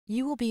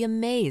You will be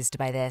amazed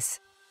by this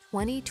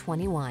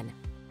 2021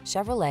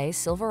 Chevrolet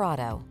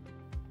Silverado.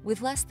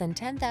 With less than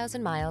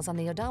 10,000 miles on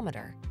the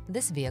odometer,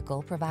 this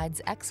vehicle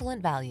provides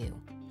excellent value.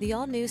 The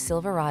all-new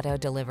Silverado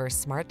delivers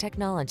smart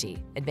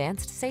technology,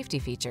 advanced safety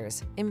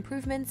features,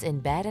 improvements in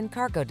bed and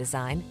cargo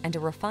design, and a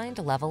refined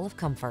level of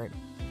comfort.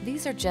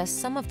 These are just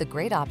some of the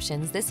great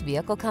options this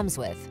vehicle comes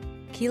with: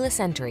 keyless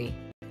entry,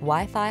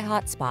 Wi-Fi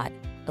hotspot,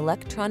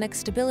 electronic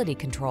stability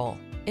control,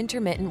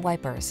 intermittent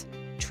wipers,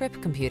 trip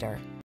computer,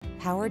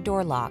 power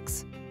door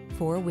locks,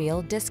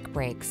 four-wheel disc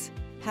brakes,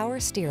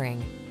 power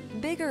steering.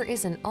 Bigger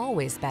isn't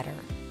always better,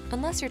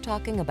 unless you're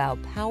talking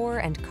about power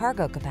and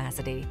cargo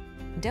capacity.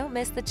 Don't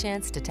miss the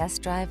chance to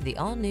test drive the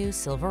all-new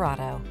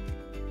Silverado.